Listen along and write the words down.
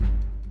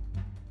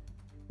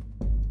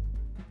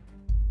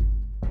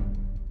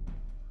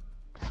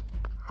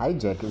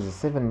Hijack is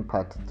a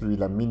 7-part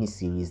thriller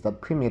miniseries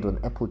that premiered on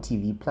Apple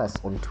TV Plus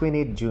on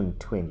 28 June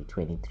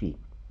 2023.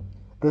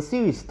 The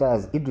series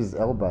stars Idris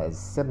Elba as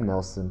Sam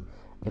Nelson,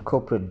 a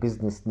corporate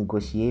business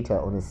negotiator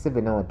on a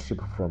 7-hour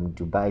trip from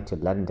Dubai to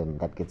London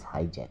that gets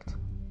hijacked.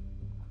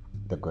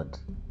 The good.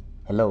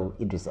 Hello,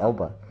 Idris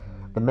Elba.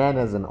 The man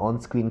has an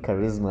on-screen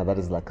charisma that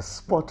is like a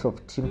spot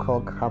of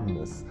twinkle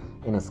calmness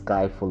in a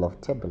sky full of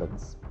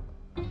turbulence.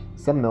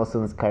 Sam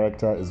Nelson's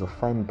character is a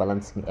fine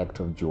balancing act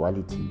of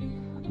duality,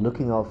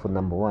 looking out for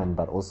number one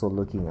but also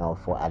looking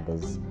out for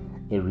others,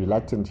 a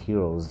reluctant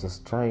hero who's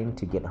just trying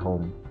to get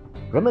home,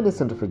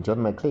 reminiscent of a John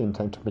McClane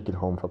trying to make it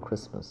home for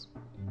Christmas.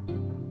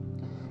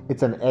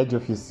 It's an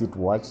edge-of-your-seat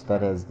watch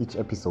that has each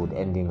episode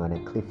ending on a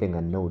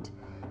cliffhanger note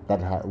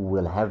that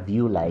will have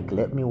you like,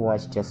 let me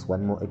watch just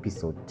one more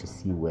episode to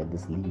see where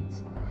this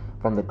leads.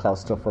 From the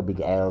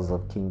claustrophobic aisles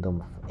of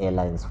Kingdom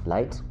Airlines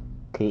flight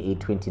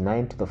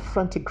KA-29 to the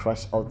frantic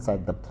rush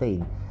outside the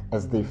plane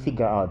as they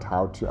figure out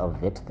how to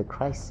avert the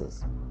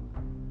crisis.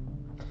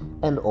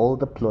 And all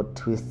the plot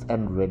twists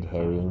and red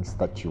herrings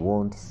that you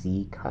won't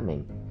see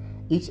coming.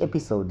 Each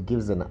episode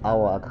gives an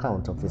hour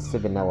account of the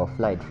 7-hour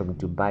flight from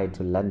Dubai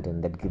to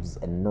London that gives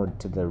a nod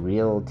to the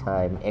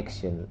real-time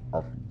action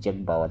of Jack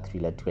Bauer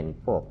thriller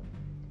 24.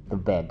 The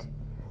bad.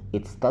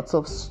 It starts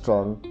off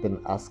strong,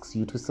 then asks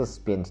you to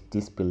suspend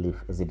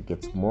disbelief as it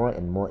gets more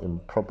and more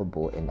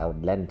improbable and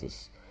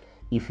outlandish.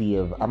 If you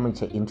have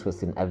amateur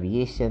interest in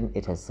aviation,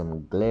 it has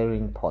some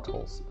glaring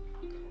potholes.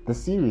 The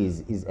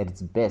series is at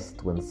its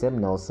best when Sam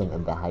Nelson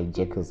and the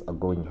hijackers are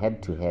going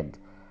head-to-head,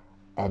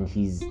 and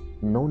his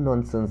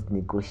no-nonsense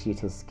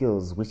negotiator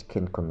skills which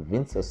can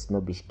convince a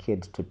snobbish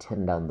kid to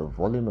turn down the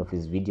volume of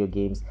his video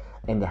games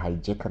and the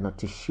hijacker not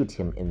to shoot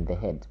him in the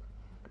head.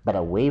 But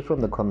away from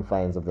the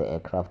confines of the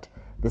aircraft,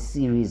 the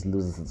series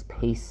loses its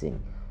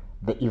pacing.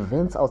 The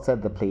events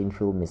outside the plane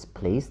feel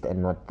misplaced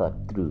and not thought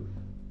through.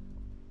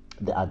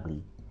 The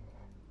ugly.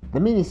 The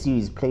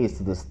miniseries plays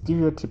to the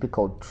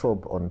stereotypical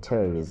trope on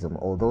terrorism,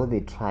 although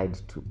they tried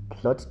to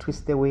plot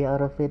twist their way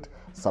out of it,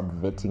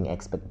 subverting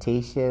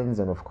expectations,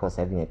 and of course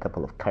having a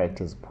couple of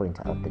characters point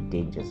out the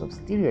dangers of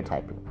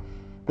stereotyping.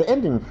 The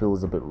ending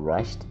feels a bit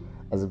rushed,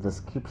 as if the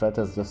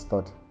scriptwriters just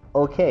thought,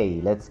 okay,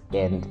 let's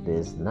end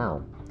this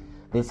now.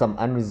 There's some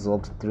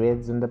unresolved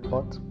threads in the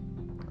plot.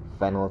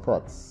 Final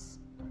thoughts.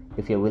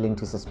 If you're willing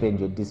to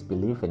suspend your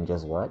disbelief and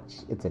just watch,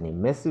 it's an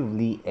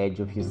immersively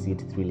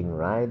edge-of-your-seat thrilling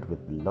ride with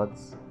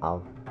lots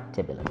of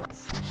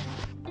turbulence.